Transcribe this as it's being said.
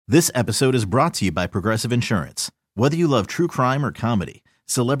This episode is brought to you by Progressive Insurance. Whether you love true crime or comedy,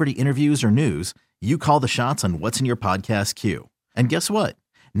 celebrity interviews or news, you call the shots on what's in your podcast queue. And guess what?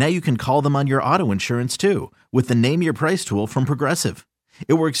 Now you can call them on your auto insurance too with the Name Your Price tool from Progressive.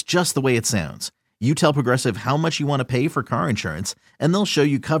 It works just the way it sounds. You tell Progressive how much you want to pay for car insurance, and they'll show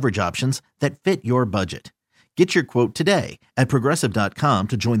you coverage options that fit your budget. Get your quote today at Progressive.com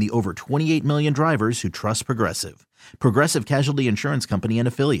to join the over 28 million drivers who trust Progressive. Progressive Casualty Insurance Company and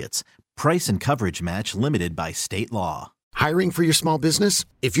Affiliates. Price and coverage match limited by state law. Hiring for your small business?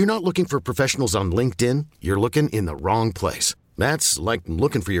 If you're not looking for professionals on LinkedIn, you're looking in the wrong place. That's like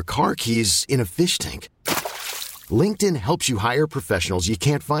looking for your car keys in a fish tank. LinkedIn helps you hire professionals you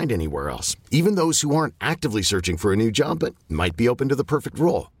can't find anywhere else, even those who aren't actively searching for a new job but might be open to the perfect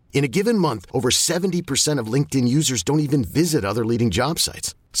role. In a given month, over 70% of LinkedIn users don't even visit other leading job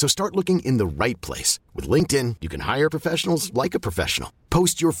sites. So start looking in the right place. With LinkedIn, you can hire professionals like a professional.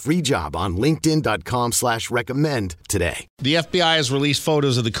 Post your free job on linkedin.com/recommend today. The FBI has released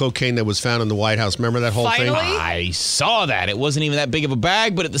photos of the cocaine that was found in the White House. Remember that whole thing? I saw that. It wasn't even that big of a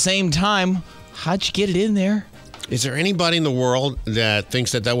bag, but at the same time, how'd you get it in there? Is there anybody in the world that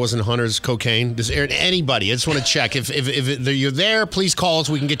thinks that wasn't Hunter's cocaine? Does anybody? I just want to check. If you're there, please call us.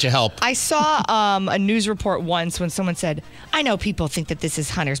 We can get you help. I saw a news report once when someone said, I know people think that this is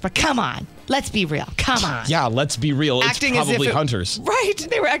Hunter's, but come on. Let's be real. Come on. Yeah, let's be real. Acting it's probably as if Hunter's. Right.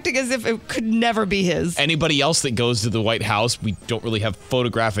 They were acting as if it could never be his. Anybody else that goes to the White House, we don't really have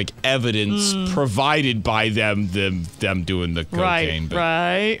photographic evidence provided by them doing the cocaine.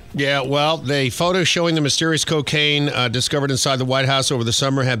 Right. Yeah, well, the photos showing the mysterious cocaine discovered inside the White House over the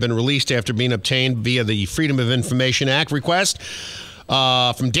summer have been released after being obtained via the Freedom of Information Act request.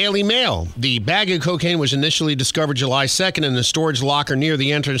 From Daily Mail, the bag of cocaine was initially discovered July 2nd in a storage locker near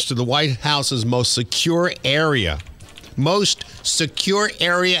the entrance to the White House's most secure area. Most secure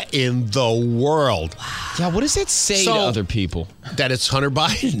area in the world. Wow. Yeah, what does that say to other people? That it's Hunter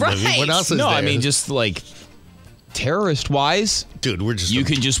Biden. Right. I mean, what else is no, there? I mean, just like terrorist-wise, dude, you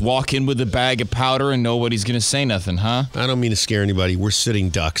can just walk in with a bag of powder and nobody's going to say nothing, huh? I don't mean to scare anybody. We're sitting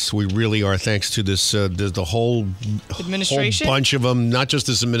ducks. We really are, thanks to this the whole administration, whole bunch of them. Not just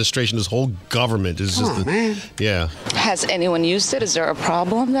this administration, this whole government is just. Man. Yeah. Has anyone used it? Is there a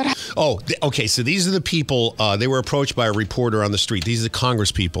problem that? Okay. So these are the people. They were approached by a reporter on the street. These are the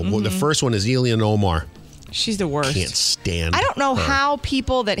Congress people. Well, the first one is Ilhan Omar. She's the worst. Can't stand I don't know her. how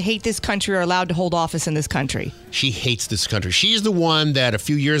people that hate this country are allowed to hold office in this country. She hates this country. She's the one that a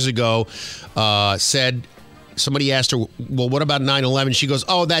few years ago said, somebody asked her, well, what about 9/11? She goes,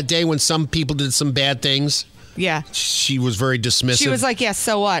 that day when some people did some bad things. Yeah. She was very dismissive. She was like, yeah,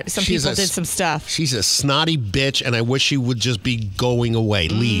 so what? Some people did some stuff. She's a snotty bitch, and I wish she would just be going away.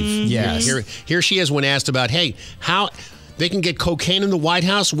 Leave. Yes. Here she is when asked about, hey, how they can get cocaine in the White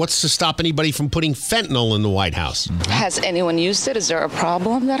House? What's to stop anybody from putting fentanyl in the White House? Has anyone used it? Is there a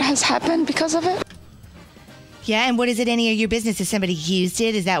problem that has happened because of it? Yeah, and what is it any of your business? If somebody used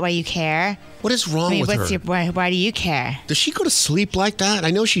it, is that why you care? What is wrong with her? Why do you care? Does she go to sleep like that?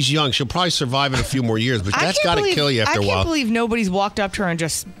 I know she's young. She'll probably survive it a few more years, but that's got to kill you after a while. I can't believe nobody's walked up to her and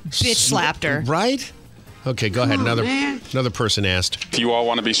just bitch slapped her. Right? Okay, go ahead. Another person asked. If you all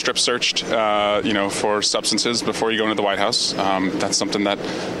want to be strip searched, for substances before you go into the White House, that's something that,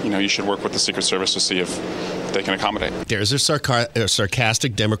 you should work with the Secret Service to see if they can accommodate. There's a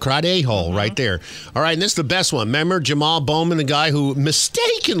sarcastic Democrat a-hole right there. All right, and this is the best one. Remember Jamal Bowman, the guy who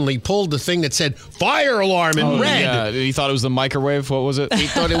mistakenly pulled the thing that said fire alarm in red? Yeah, he thought it was the microwave. What was it? He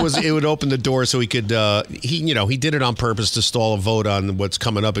thought it would open the door so he could, he did it on purpose to stall a vote on what's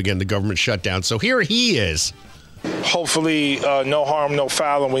coming up again, the government shutdown. So here he is. Hopefully, no harm, no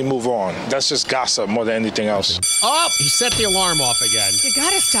foul, and we move on. That's just gossip more than anything else. Oh, he set the alarm off again. You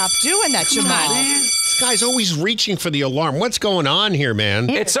gotta stop doing that, Jamal. This guy's always reaching for the alarm. What's going on here, man?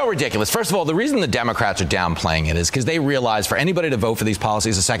 It's so ridiculous. First of all, the reason the Democrats are downplaying it is because they realize for anybody to vote for these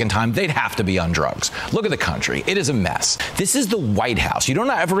policies a second time, they'd have to be on drugs. Look at the country. It is a mess. This is the White House. You don't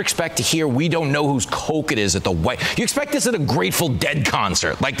ever expect to hear, we don't know whose coke it is at the White House. You expect this at a Grateful Dead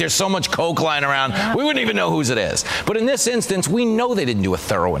concert. Like there's so much coke lying around, we wouldn't even know whose it is. But in this instance, we know they didn't do a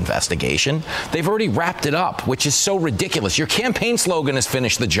thorough investigation. They've already wrapped it up, which is so ridiculous. Your campaign slogan is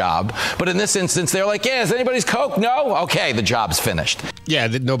finish the job. But in this instance, they're like, yeah, is anybody's coke? No? Okay, the job's finished. Yeah,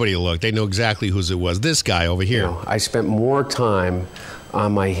 nobody looked. They know exactly whose it was. This guy over here. I spent more time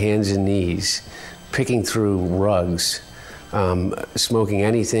on my hands and knees picking through rugs, smoking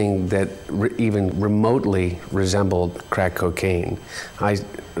anything that even remotely resembled crack cocaine. I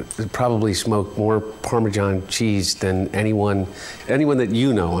probably smoked more Parmesan cheese than anyone that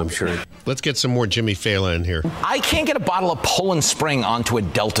you know, I'm sure. Let's get some more Jimmy Fallon in here. I can't get a bottle of Poland Spring onto a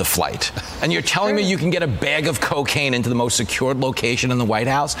Delta flight. And you're telling me you can get a bag of cocaine into the most secured location in the White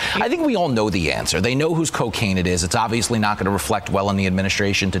House? I think we all know the answer. They know whose cocaine it is. It's obviously not going to reflect well on the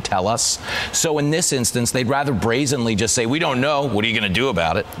administration to tell us. So in this instance, they'd rather brazenly just say, we don't know. What are you going to do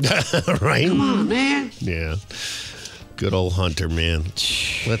about it? Right? Come on, man. Yeah. Good old Hunter, man.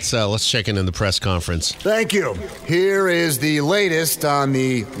 Let's check in the press conference. Thank you. Here is the latest on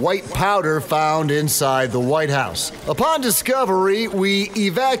the white powder found inside the White House. Upon discovery, we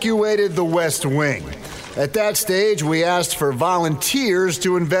evacuated the West Wing. At that stage, we asked for volunteers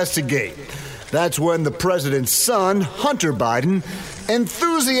to investigate. That's when the president's son, Hunter Biden,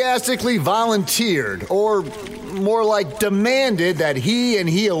 enthusiastically volunteered, or more like demanded, that he and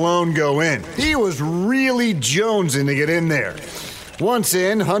he alone go in. He was really jonesing to get in there. Once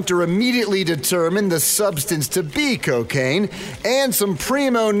in, Hunter immediately determined the substance to be cocaine, and some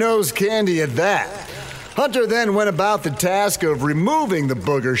primo nose candy at that. Hunter then went about the task of removing the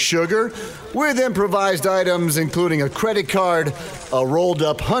booger sugar with improvised items including a credit card, a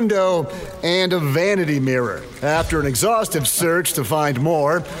rolled-up hundo, and a vanity mirror. After an exhaustive search to find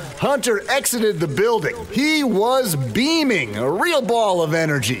more, Hunter exited the building. He was beaming, a real ball of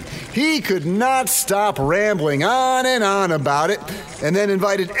energy. He could not stop rambling on and on about it, and then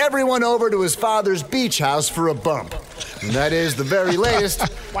invited everyone over to his father's beach house for a bump. And that is the very latest.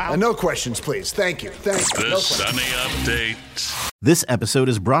 Wow. No questions, please. Thank you. Thank you. The Sunny Update. This episode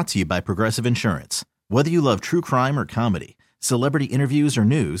is brought to you by Progressive Insurance. Whether you love true crime or comedy, celebrity interviews or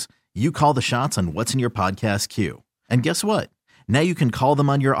news, you call the shots on what's in your podcast queue. And guess what? Now you can call them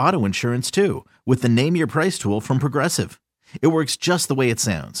on your auto insurance too with the Name Your Price tool from Progressive. It works just the way it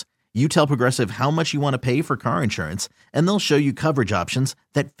sounds. You tell Progressive how much you want to pay for car insurance, and they'll show you coverage options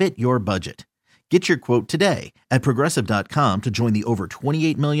that fit your budget. Get your quote today at Progressive.com to join the over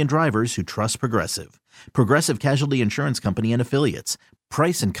 28 million drivers who trust Progressive. Progressive Casualty Insurance Company and Affiliates.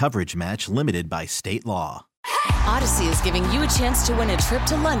 Price and coverage match limited by state law. Odyssey is giving you a chance to win a trip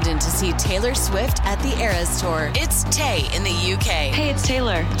to London to see Taylor Swift at the Eras Tour. It's Tay in the UK. Hey, it's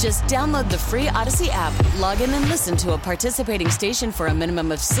Taylor. Just download the free Odyssey app, log in and listen to a participating station for a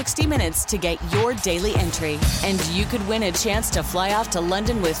minimum of 60 minutes to get your daily entry. And you could win a chance to fly off to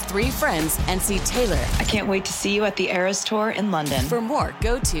London with 3 friends and see Taylor. I can't wait to see you at the Eras Tour in London. For more,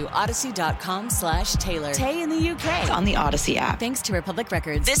 go to odyssey.com/Taylor. Tay in the UK. It's on the Odyssey app. Thanks to Republic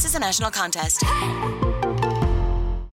Records. This is a national contest.